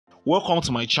Welcome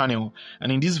to my channel,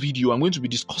 and in this video I'm going to be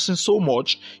discussing so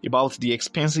much about the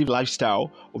expensive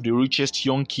lifestyle of the richest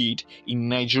young kid in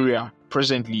Nigeria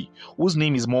presently, whose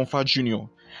name is Mompha Jr.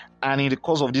 And in the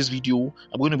course of this video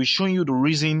I'm going to be showing you the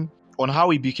reason on how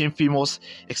he became famous,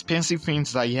 expensive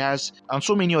things that he has, and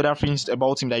so many other things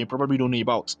about him that you probably don't know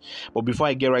about. But before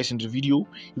I get right into the video,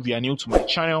 if you are new to my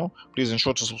channel, please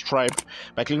ensure to subscribe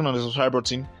by clicking on the subscribe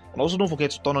button, and also don't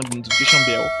forget to turn on the notification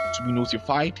bell to be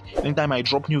notified anytime I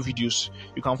drop new videos.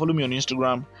 You can follow me on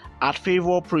Instagram at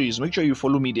Favor Praise. Make sure you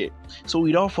follow me there. So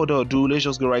without further ado, let's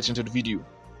just get right into the video.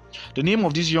 The name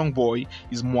of this young boy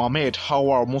is Mohammed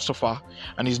Hawar Mustafa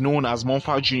and is known as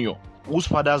Mompha Jr., whose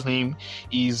father's name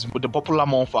is the popular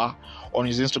Mompha on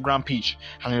his Instagram page,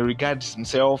 and he regards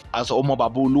himself as Omo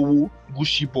Babolowo,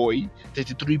 Gushi Boy,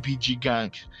 33BG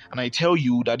Gang. And I tell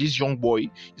you that this young boy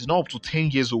is now up to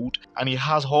 10 years old and he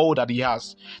has all that he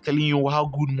has, telling you how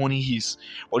good money he is.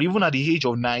 But even at the age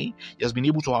of 9, he has been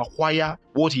able to acquire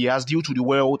what he has due to the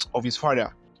wealth of his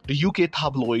father. The UK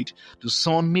tabloid The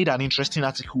Sun made an interesting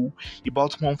article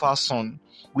about Mompha's son,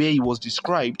 where he was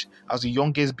described as the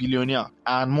youngest billionaire,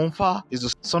 and Mompha is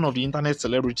the son of the internet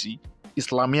celebrity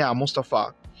Islamia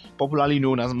Mustafa, popularly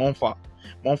known as Mompha.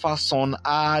 Mompha's son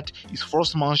had his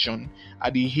first mansion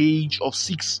at the age of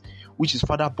 6, which his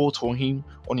father bought for him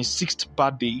on his 6th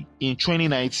birthday in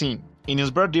 2019. In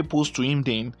his birthday post to him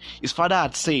then, his father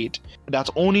had said that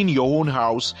owning your own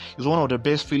house is one of the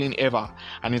best feelings ever,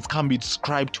 and it can't be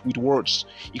described with words.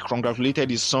 He congratulated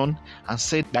his son and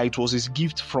said that it was his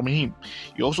gift from him.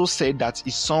 He also said that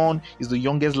his son is the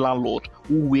youngest landlord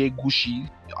who wear Gucci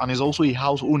and is also a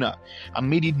house owner, and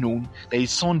made it known that his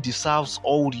son deserves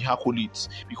all the accolades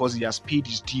because he has paid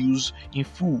his dues in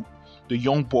full. The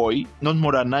young boy, not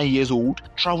more than 9 years old,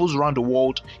 travels around the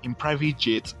world in private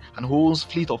jets and owns a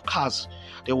fleet of cars.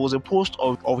 There was a post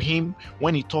of him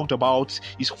when he talked about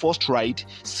his first ride,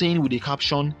 saying with a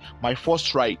caption, "My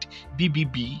first ride,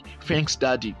 BBB, thanks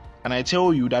daddy." And I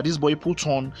tell you that this boy puts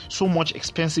on so much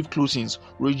expensive clothing,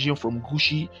 ranging from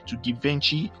Gucci to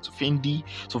Givenchy to Fendi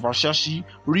to Versace,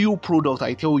 real product.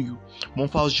 I tell you,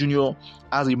 Mompha Jr.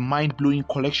 has a mind-blowing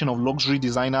collection of luxury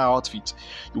designer outfits.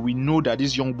 You will know that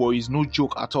this young boy is no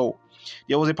joke at all.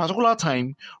 There was a particular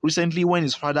time recently when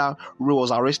his father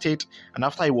was arrested, and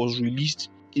after he was released,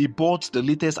 he bought the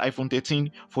latest iPhone 13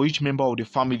 for each member of the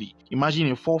family.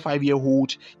 Imagine a 4 or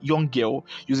 5-year-old young girl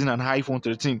using an iPhone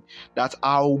 13. That's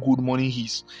how good money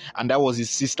is. And that was his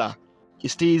sister. He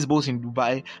stays both in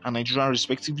Dubai and Nigeria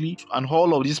respectively, and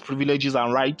all of these privileges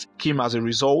and rights came as a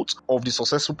result of the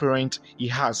successful parent he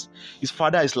has. His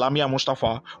father, Islamia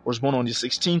Mustafa, was born on the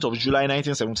 16th of July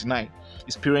 1979.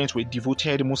 His parents were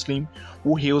devoted Muslim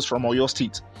who hails from Oyo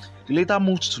State. He later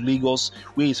moved to Lagos,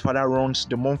 where his father runs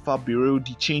the Mompha Bureau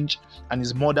de Change and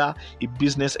his mother a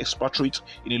business expatriate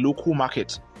in a local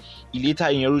market. He later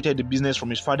inherited the business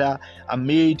from his father and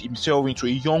made himself into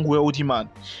a young wealthy man.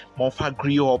 Mompha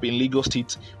grew up in Lagos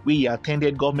State, where he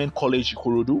attended Government College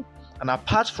Ikorodu. And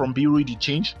apart from Bureau de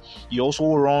Change, he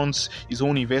also runs his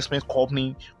own investment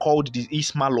company called the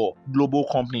Ismail Global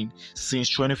Company since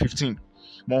 2015.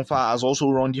 Mompha has also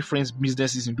run different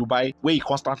businesses in Dubai, where he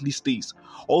constantly stays.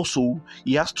 Also,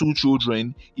 he has 2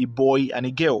 children, a boy and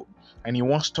a girl. And he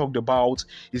once talked about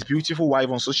his beautiful wife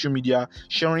on social media,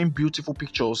 sharing beautiful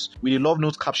pictures with a love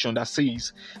note caption that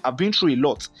says, "I've been through a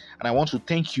lot, and I want to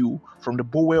thank you from the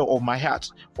bowel of my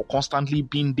heart for constantly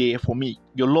being there for me.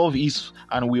 Your love is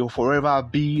and will forever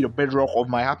be the bedrock of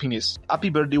my happiness.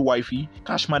 Happy birthday, wifey."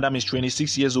 Cash Madam is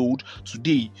 26 years old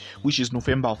today, which is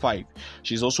November 5.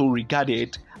 She's also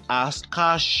regarded as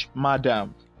Cash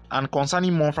Madam. And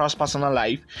concerning Mompha's personal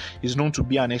life, he's known to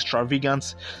be an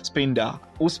extravagant spender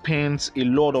who spends a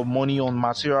lot of money on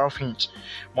material things.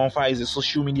 Mompha is a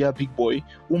social media big boy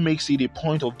who makes it a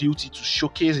point of duty to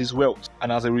showcase his wealth,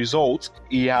 and as a result,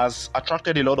 he has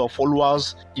attracted a lot of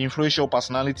followers, influential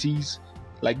personalities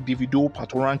like Davido,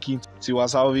 Patoranking, Tiwa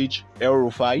Savage, El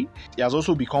Rufai. He has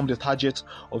also become the target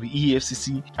of the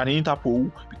EFCC and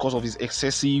Interpol because of his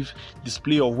excessive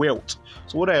display of wealth.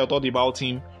 So what are your thoughts about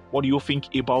him? What do you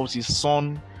think about his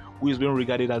son, who is being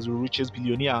regarded as the richest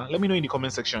billionaire? Let me know in the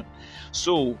comment section.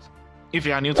 So, if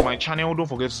you are new to my channel, don't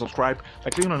forget to subscribe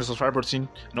by clicking on the subscribe button,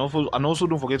 and also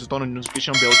don't forget to turn on the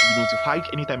notification bell to be notified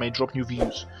anytime I drop new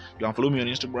videos. You can follow me on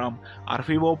Instagram at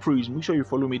Favor Praise. Make sure you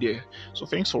follow me there. So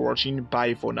thanks for watching.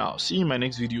 Bye for now. See you in my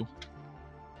next video.